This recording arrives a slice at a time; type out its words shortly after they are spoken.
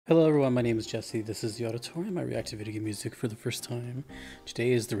Hello everyone, my name is Jesse. This is the Auditorium. I react to video game music for the first time.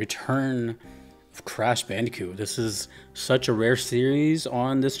 Today is the return of Crash Bandicoot. This is such a rare series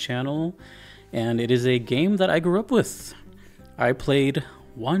on this channel, and it is a game that I grew up with. I played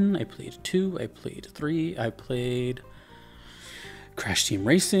 1, I played 2, I played 3, I played Crash Team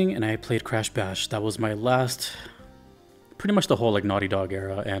Racing, and I played Crash Bash. That was my last, pretty much the whole like Naughty Dog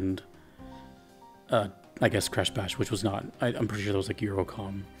era, and I guess Crash Bash, which was not. I'm pretty sure that was like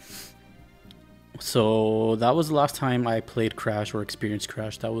Eurocom. So that was the last time I played Crash or experienced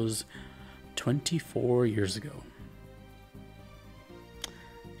Crash. That was 24 years ago.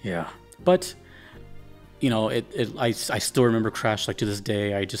 Yeah, but you know, I still remember Crash like to this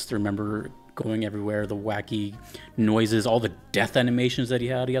day. I just remember going everywhere, the wacky noises, all the death animations that he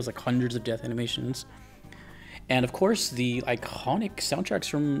had. He has like hundreds of death animations. And of course, the iconic soundtracks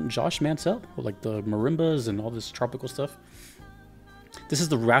from Josh Mansell, like the marimbas and all this tropical stuff. This is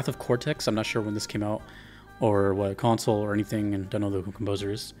the Wrath of Cortex. I'm not sure when this came out or what console or anything, and don't know who the composer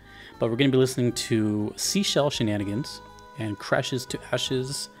is. But we're going to be listening to Seashell Shenanigans and Crashes to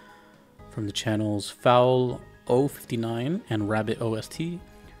Ashes from the channels Foul 059 and Rabbit OST,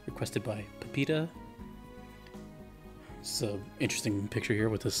 requested by Pepita. It's an interesting picture here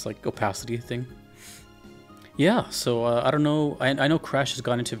with this like opacity thing. Yeah, so I don't know. I know Crash has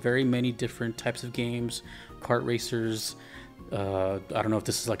gone into very many different types of games, kart racers. I don't know if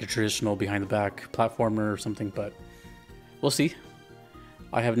this is like a traditional behind-the-back platformer or something, but we'll see.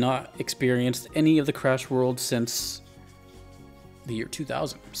 I have not experienced any of the Crash worlds since the year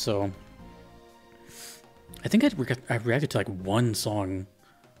 2000, so I think I reacted to like one song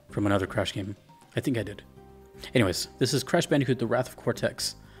from another Crash game. I think I did. Anyways, this is Crash Bandicoot: The Wrath of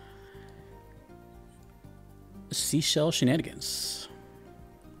Cortex. Seashell Shenanigans.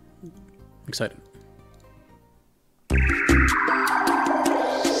 I'm excited.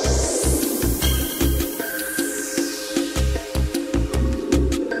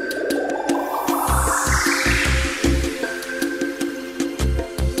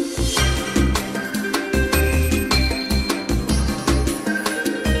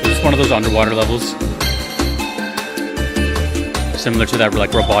 This is one of those underwater levels, similar to that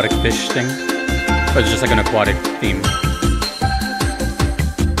like robotic fish thing. But it's just like an aquatic theme.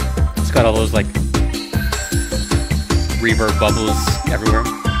 It's got all those like reverb bubbles everywhere.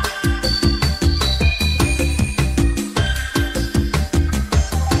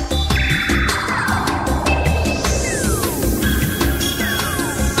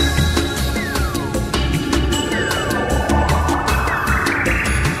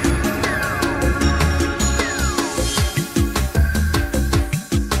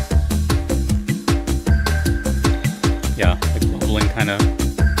 Yeah, like bubbling kind of.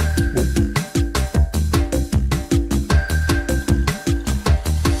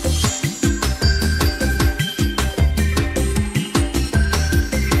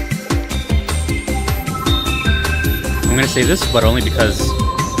 I'm gonna say this, but only because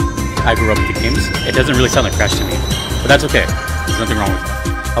I grew up with the games. It doesn't really sound like Crash to me, but that's okay. There's nothing wrong with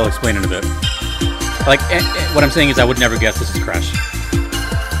that. I'll explain in a bit. Like, what I'm saying is I would never guess this is Crash.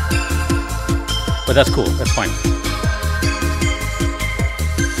 But that's cool, that's fine.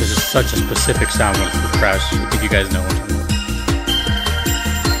 This is such a specific sound when it's with Crash. I think you guys know what I'm talking about.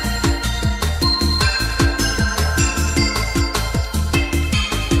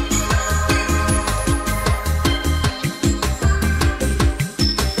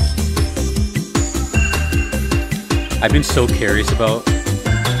 I've been so curious about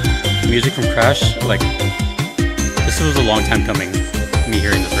music from Crash. Like, this was a long time coming, me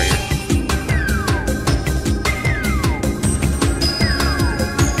hearing this right here.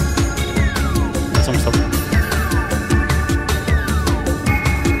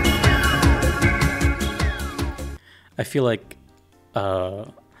 I feel like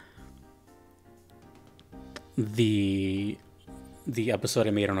the episode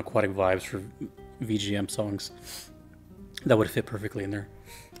I made on aquatic vibes for VGM songs, that would fit perfectly in there.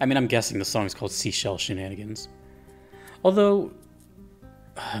 I mean, I'm guessing the song is called Seashell Shenanigans. Although,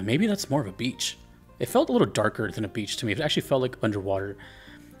 maybe that's more of a beach. It felt a little darker than a beach to me. It actually felt like underwater.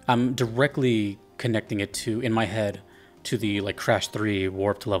 I'm directly connecting it to, in my head, to the like Crash 3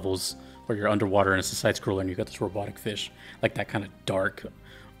 warped levels where you're underwater and it's a side scroller and you got this robotic fish, like that kind of dark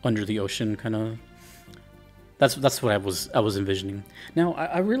under the ocean kind of. That's what I was envisioning. Now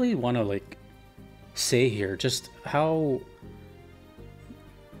I really want to like say here just how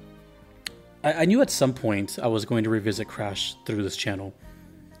I knew at some point I was going to revisit Crash through this channel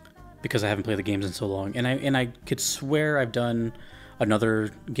because I haven't played the games in so long, and I could swear I've done another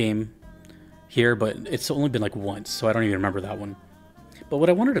game here, but it's only been like once, so I don't even remember that one. But what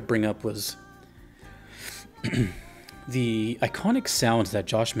I wanted to bring up was the iconic sounds that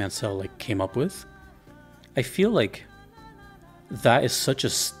Josh Mansell like came up with. I feel like that is such a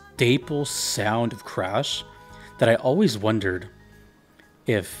staple sound of Crash that I always wondered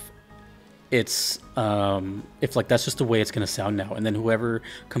if it's if like that's just the way it's gonna sound now, and then whoever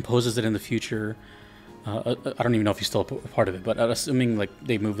composes it in the future, I don't even know if he's still a part of it, but assuming like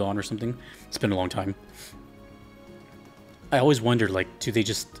they moved on or something, it's been a long time. I always wondered, like, do they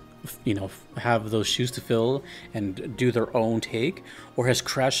just, you know, have those shoes to fill and do their own take, or has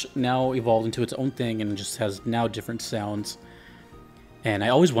Crash now evolved into its own thing and just has now different sounds? And I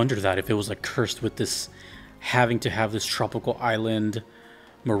always wondered that if it was like cursed with this having to have this tropical island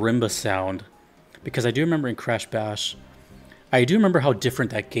marimba sound, because I do remember in Crash Bash, I do remember how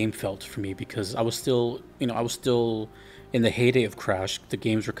different that game felt for me, because I was still, you know, I was still in the heyday of Crash. The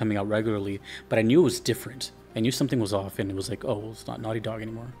games were coming out regularly, but I knew it was different. I knew something was off, and it was like, oh, well, it's not Naughty Dog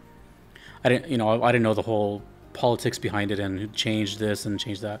anymore. I didn't, you know, I didn't know the whole politics behind it and who changed this and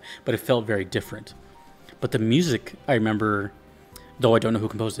changed that, but it felt very different. But the music, I remember, though I don't know who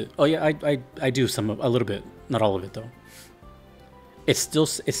composed it. Oh yeah, I do a little bit, not all of it though. It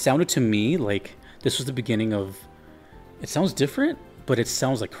sounded to me like this was the beginning of, it sounds different, but it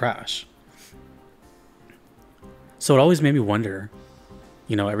sounds like Crash. So it always made me wonder,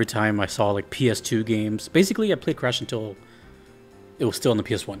 you know, every time I saw like PS2 games, basically I played Crash until it was still on the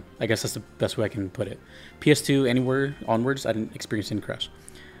PS1. I guess that's the best way I can put it. PS2 anywhere onwards, I didn't experience any Crash.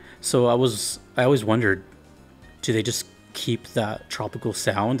 So I always wondered, do they just keep that tropical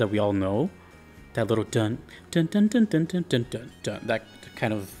sound that we all know? That little dun dun dun dun dun dun dun dun dun, that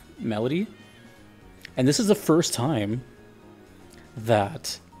kind of melody. And this is the first time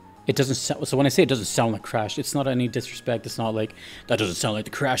that it doesn't sound. So when I say it doesn't sound like Crash, it's not any disrespect. It's not like that doesn't sound like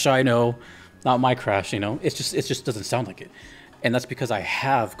the Crash I know, not my Crash. You know, it just doesn't sound like it. And that's because I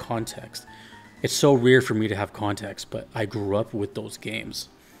have context. It's so rare for me to have context, but I grew up with those games.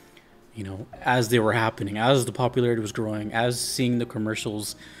 You know, as they were happening, as the popularity was growing, as seeing the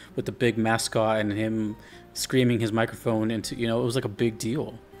commercials with the big mascot and him screaming his microphone into, you know, it was like a big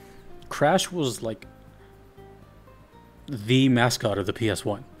deal. Crash was like the mascot of the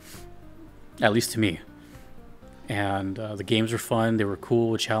PS1, at least to me. And the games were fun. They were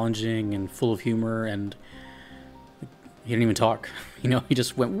cool, challenging, and full of humor. And he didn't even talk. You know, he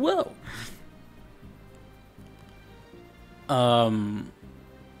just went, whoa.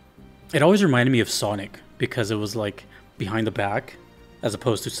 It always reminded me of Sonic because it was like behind the back as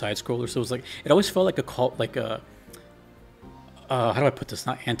opposed to side scroller. So it was like, it always felt like how do I put this?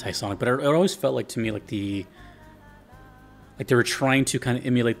 Not anti-Sonic, but it always felt like to me like they were trying to kind of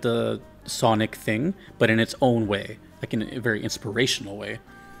emulate the Sonic thing, but in its own way, like in a very inspirational way.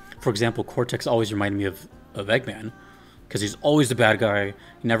 For example, Cortex always reminded me of Eggman, because he's always the bad guy,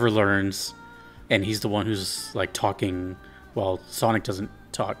 he never learns, and he's the one who's like talking while Sonic doesn't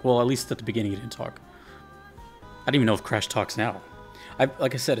talk. Well, at least at the beginning he didn't talk. I don't even know if Crash talks now.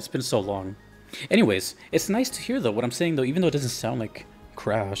 Like I said, it's been so long. Anyways, it's nice to hear though, what I'm saying though, even though it doesn't sound like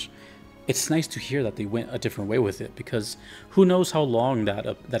Crash, it's nice to hear that they went a different way with it, because who knows how long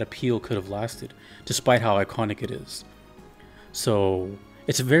that appeal could have lasted, despite how iconic it is. So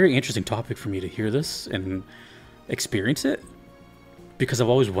it's a very interesting topic for me to hear this and experience it, because I've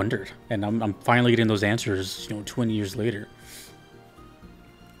always wondered, and I'm finally getting those answers, you know, 20 years later.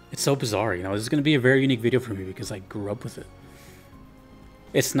 It's so bizarre, you know. This is going to be a very unique video for me because I grew up with it.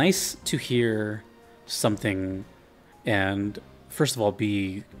 It's nice to hear something and, first of all,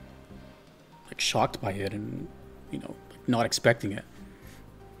 be like shocked by it and, you know, not expecting it.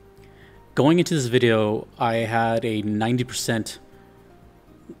 Going into this video, I had a 90%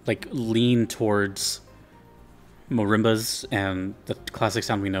 like lean towards marimbas and the classic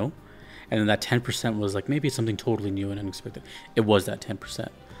sound we know, and then that 10% was like maybe it's something totally new and unexpected. It was that 10%,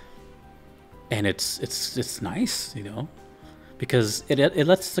 and it's nice, you know, because it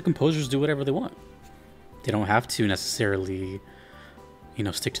lets the composers do whatever they want. They don't have to necessarily, you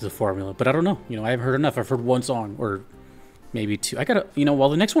know, stick to the formula. But I don't know, you know, I've heard enough. I've heard one song or maybe two. I gotta, you know, while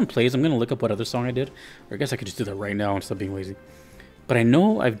the next one plays, I'm gonna look up what other song I did, or I guess I could just do that right now instead of being lazy. But I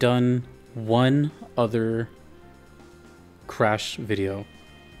know I've done one other Crash video.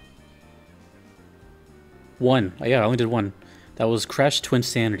 One. Yeah, I only did one. That was Crash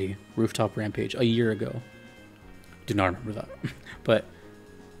Twinsanity Rooftop Rampage a year ago. Do not remember that. But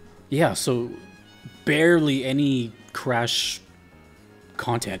yeah, so barely any Crash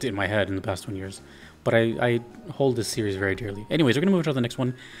content in my head in the past 20 years. But I hold this series very dearly. Anyways, we're going to move on to the next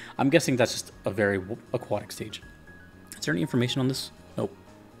one. I'm guessing that's just a very aquatic stage. Is there any information on this? Nope.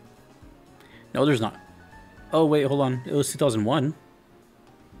 No, there's not. Oh, wait, hold on. It was 2001.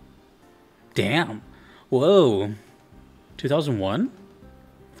 Damn. Whoa. 2001?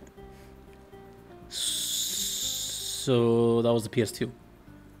 So that was the PS2,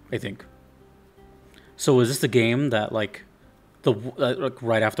 I think. So was this the game that like like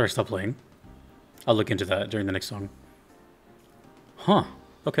right after I stopped playing? I'll look into that during the next song. Huh.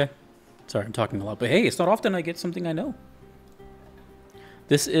 Okay. Sorry, I'm talking a lot, but hey, it's not often I get something I know.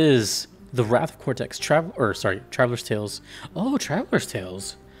 This is The Wrath of Cortex. Traveler's Tales. Oh, Traveler's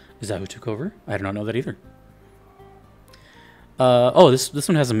Tales. Is that who took over? I did not know that either. This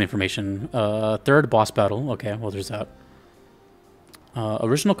one has some information. Third boss battle. Okay, well, there's that.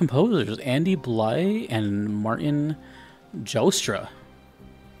 Original composers, Andy Bly and Martin Joustra.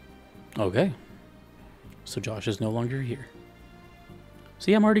 Okay. So Josh is no longer here.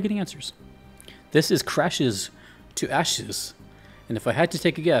 So yeah, I'm already getting answers. This is Crashes to Ashes. And if I had to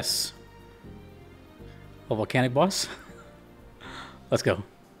take a guess, a volcanic boss? Let's go.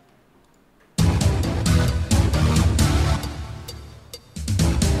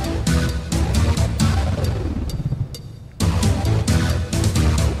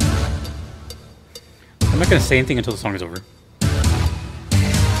 I'm not going to say anything until the song is over.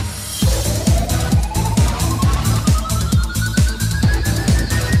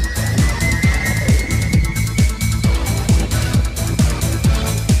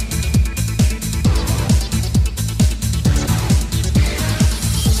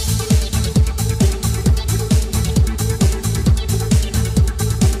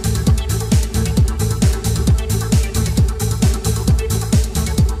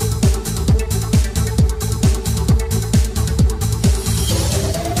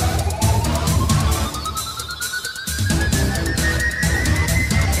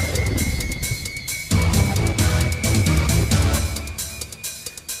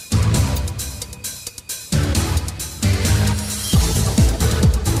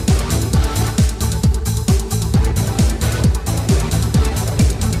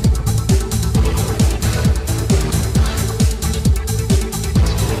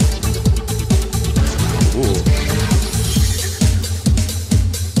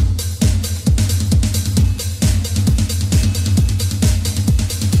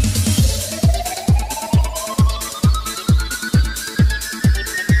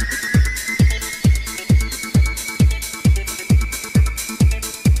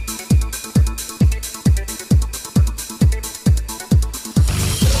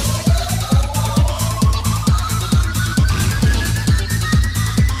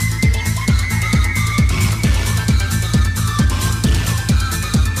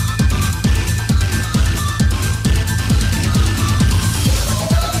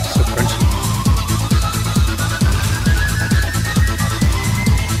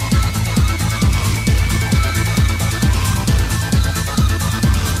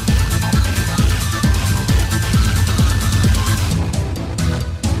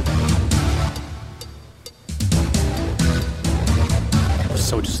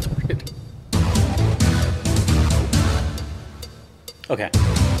 Okay,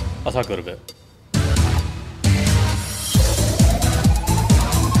 I'll talk a little bit.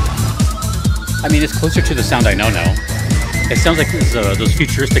 I mean, it's closer to the sound I know now. It sounds like those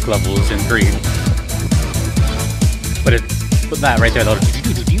futuristic levels in 3. But that right there,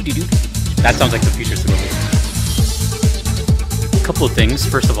 that sounds like the futuristic levels. A couple of things.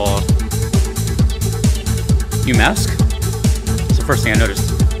 First of all, new mask? That's the first thing I noticed.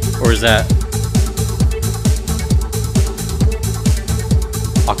 Or is that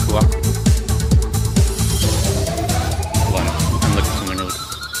Aku Aku? Hold on, I'm looking at something really quick.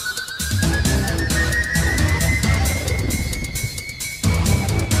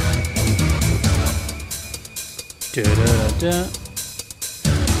 Da-da-da-da.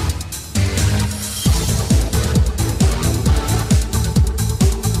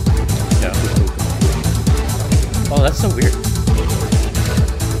 Yeah. Oh, that's so weird.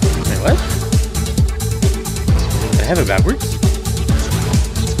 Wait, what? Did I have it backwards?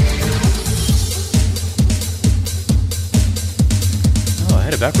 Oh, I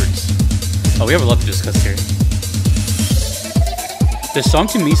had it backwards. Oh, we have a lot to discuss here. This song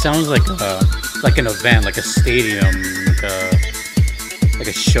to me sounds like an event, like a stadium, like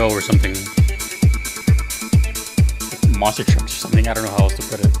a show or something. Like monster trucks or something. I don't know how else to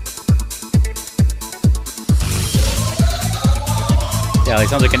put it. Yeah, it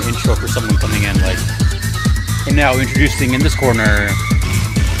sounds like an intro for someone coming in, like, and now introducing in this corner.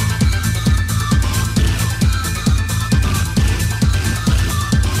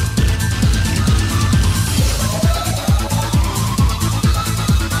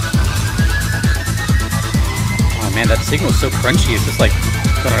 Man, that signal is so crunchy. It's just like.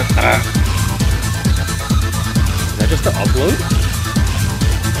 just to upload?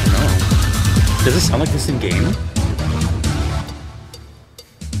 No. Does it sound like this in game?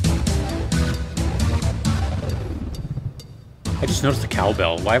 I just noticed the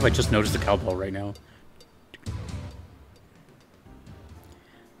cowbell. Why have I just noticed the cowbell right now?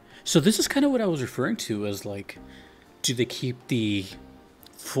 So this is kind of what I was referring to as, like, do they keep the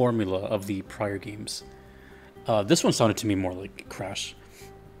formula of the prior games? This one sounded to me more like Crash.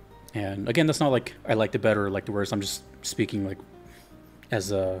 And again, that's not like I liked it better or liked it worse. I'm just speaking like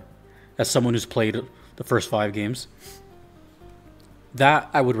as someone who's played the first 5 games. That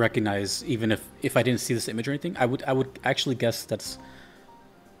I would recognize even if I didn't see this image or anything. I would actually guess that's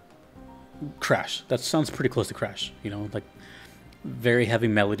Crash. That sounds pretty close to Crash, you know, like very heavy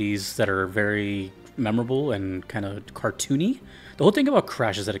melodies that are very memorable and kind of cartoony. The whole thing about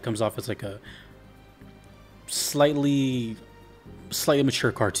Crash is that it comes off as like a slightly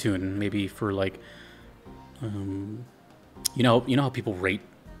mature cartoon, maybe for like you know how people rate,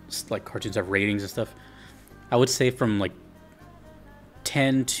 like cartoons have ratings and stuff. I would say from like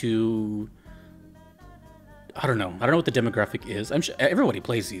 10 to, I don't know what the demographic is. I'm sure everybody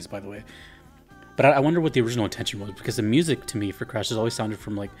plays these, by the way, but I wonder what the original intention was, because the music to me for Crash has always sounded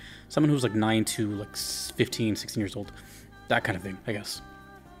from like someone who's like 9 to like 15, 16 years old, that kind of thing, I guess.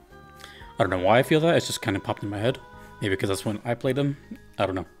 I don't know why I feel that. It's just kind of popped in my head. Maybe because that's when I played them. I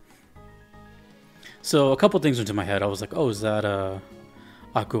don't know. So a couple things went into my head. I was like, oh, is that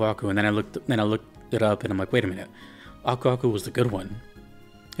Aku Aku? And then I looked it up, and I'm like, wait a minute. Aku Aku was the good one,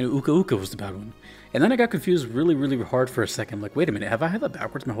 and Uka Uka was the bad one. And then I got confused really, really hard for a second. I'm like, wait a minute, have I had that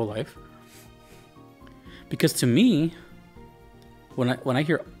backwards my whole life? Because to me, when I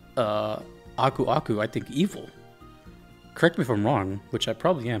hear Aku Aku, I think evil. Correct me if I'm wrong, which I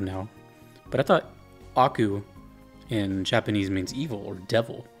probably am now. But I thought Aku in Japanese means evil or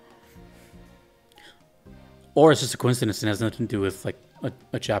devil. Or it's just a coincidence and has nothing to do with like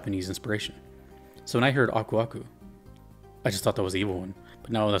a Japanese inspiration. So when I heard Aku Aku, I just thought that was the evil one.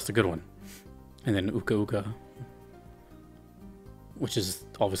 But now that's the good one. And then Uka Uka, which is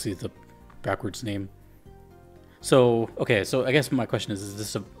obviously the backwards name. So, okay, so I guess my question is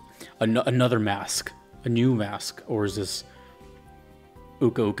this another mask? A new mask? Or is this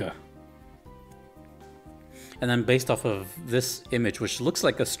Uka Uka? And then based off of this image, which looks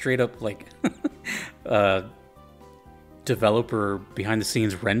like a straight up like developer behind the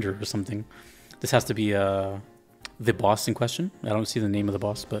scenes render or something. This has to be the boss in question. I don't see the name of the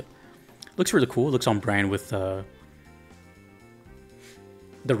boss, but it looks really cool. It looks on brand with the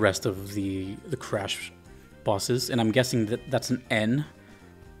rest of the Crash bosses. And I'm guessing that that's an N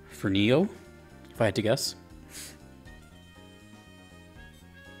for Neo, if I had to guess.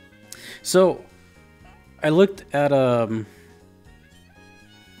 So I looked at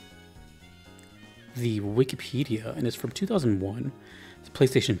the Wikipedia, and it's from 2001. It's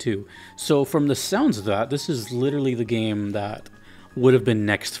PlayStation 2. So from the sounds of that, this is literally the game that would have been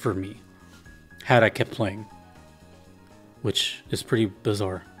next for me had I kept playing, which is pretty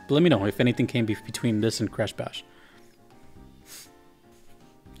bizarre. But let me know if anything came between this and Crash Bash.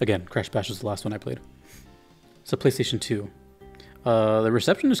 Again, Crash Bash was the last one I played. So PlayStation 2. The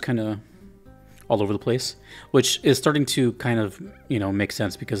reception is kind of all over the place, which is starting to kind of, you know, make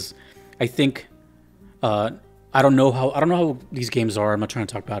sense, because I think I don't know how these games are. I'm not trying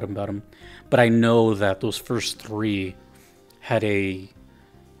to talk about them, but I know that those first 3 had a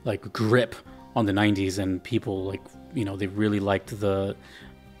like grip on the 90s, and people, like, you know, they really liked the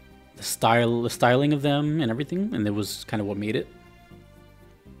styling of them and everything, and it was kind of what made it.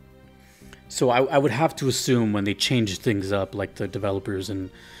 So I would have to assume when they changed things up, like the developers and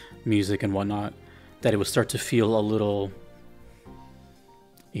music and whatnot, that it would start to feel a little,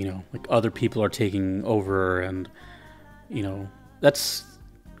 you know, like other people are taking over, and, you know, that's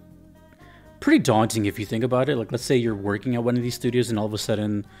pretty daunting if you think about it. Like, let's say you're working at one of these studios and all of a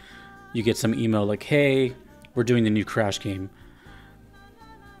sudden you get some email like, hey, we're doing the new Crash game.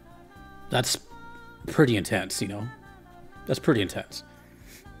 That's pretty intense, you know? That's pretty intense.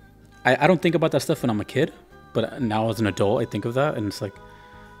 I don't think about that stuff when I'm a kid, but now as an adult, I think of that, and it's like,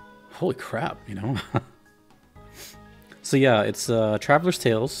 holy crap, you know? So yeah, it's Traveler's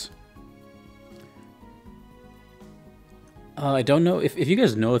Tales. I don't know if you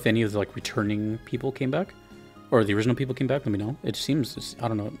guys know if any of the like returning people came back, or the original people came back. Let me know. It seems, I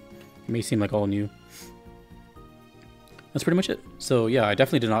don't know, it may seem like all new. That's pretty much it. So yeah, I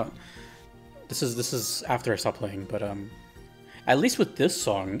definitely did not. This is after I stopped playing, but at least with this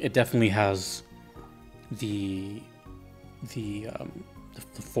song, it definitely has the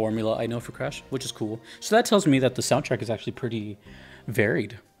formula I know for Crash, which is cool. So that tells me that the soundtrack is actually pretty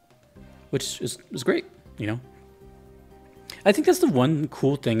varied, which is great, you know? I think that's the one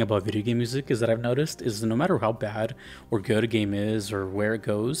cool thing about video game music is that I've noticed is no matter how bad or good a game is or where it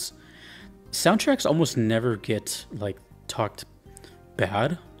goes, soundtracks almost never get like talked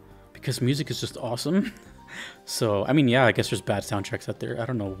bad because music is just awesome. So, I mean, yeah, I guess there's bad soundtracks out there. I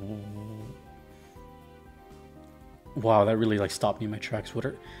don't know. Wow, that really like stopped me in my tracks. What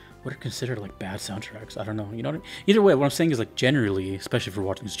are considered like bad soundtracks? I don't know. You know what I mean? Either way, what I'm saying is like generally, especially for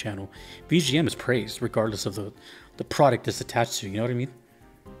watching this channel, VGM is praised regardless of the product it's attached to. You know what I mean?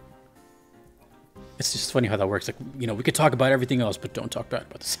 It's just funny how that works. Like, you know, we could talk about everything else, but don't talk bad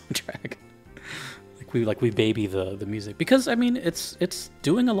about the soundtrack. we baby the music because I mean it's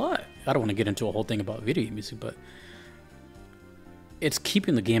doing a lot. I don't want to get into a whole thing about video game music, but it's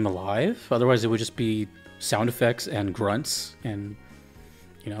keeping the game alive. Otherwise, it would just be sound effects and grunts and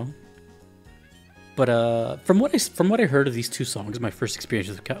you know. But from what I heard of these two songs, my first experience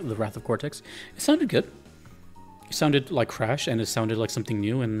with the Wrath of Cortex, it sounded good. It sounded like Crash, and it sounded like something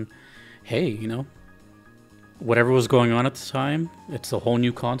new. And hey, you know, whatever was going on at the time, it's a whole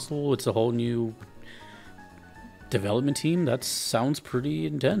new console. It's a whole new development team. That sounds pretty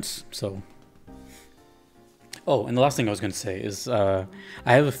intense. So, oh, and the last thing I was going to say is I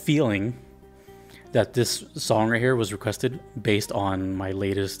have a feeling that this song right here was requested based on my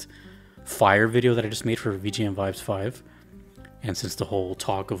latest fire video that I just made for VGM Vibes 5. And since the whole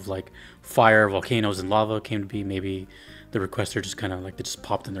talk of like fire, volcanoes, and lava came to be, maybe the requester just kind of like, it just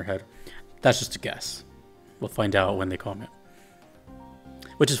popped in their head. That's just a guess. We'll find out when they comment.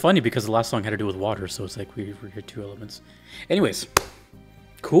 Which is funny because the last song had to do with water, so it's like we hear two elements. Anyways,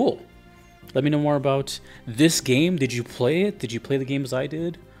 cool. Let me know more about this game. Did you play it? Did you play the game as I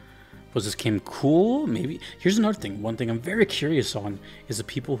did? Was this game cool? Maybe. Here's another thing. One thing I'm very curious on is the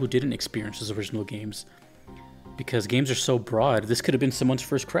people who didn't experience those original games. Because games are so broad, this could have been someone's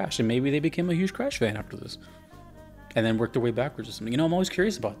first Crash, and maybe they became a huge Crash fan after this. And then worked their way backwards or something. You know, I'm always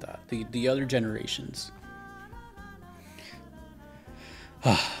curious about that. The other generations.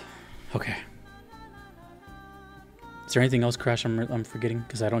 Okay. Is there anything else, Crash, I'm forgetting?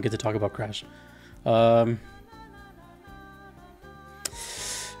 Because I don't get to talk about Crash. The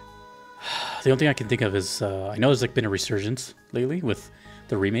only thing I can think of is I know there's like been a resurgence lately with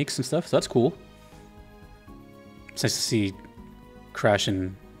the remakes and stuff, so that's cool. It's nice to see Crash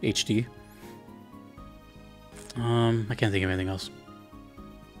in HD. I can't think of anything else.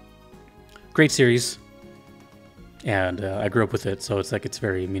 Great series, and I grew up with it, so it's like it's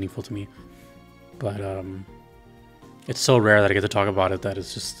very meaningful to me. But it's so rare that I get to talk about it that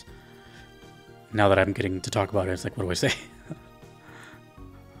it's just now that I'm getting to talk about it, it's like, what do I say?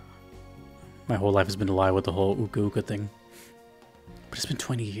 My whole life has been a lie with the whole Uka Uka thing. But it's been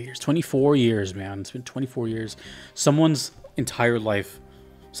 20 years. 24 years, man. It's been 24 years. Someone's entire life.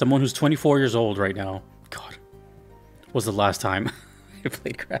 Someone who's 24 years old right now. God. Was the last time I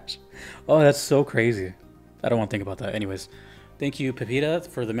played Crash. Oh, that's so crazy. I don't want to think about that. Anyways. Thank you, Pepita,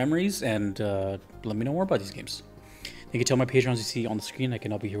 for the memories. And let me know more about these games. Thank you to all my Patreons you see on the screen. I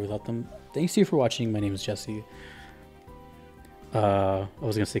cannot be here without them. Thanks to you for watching. My name is Jesse. I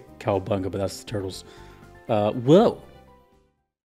was going to say Cowabunga, but that's the Turtles. Whoa!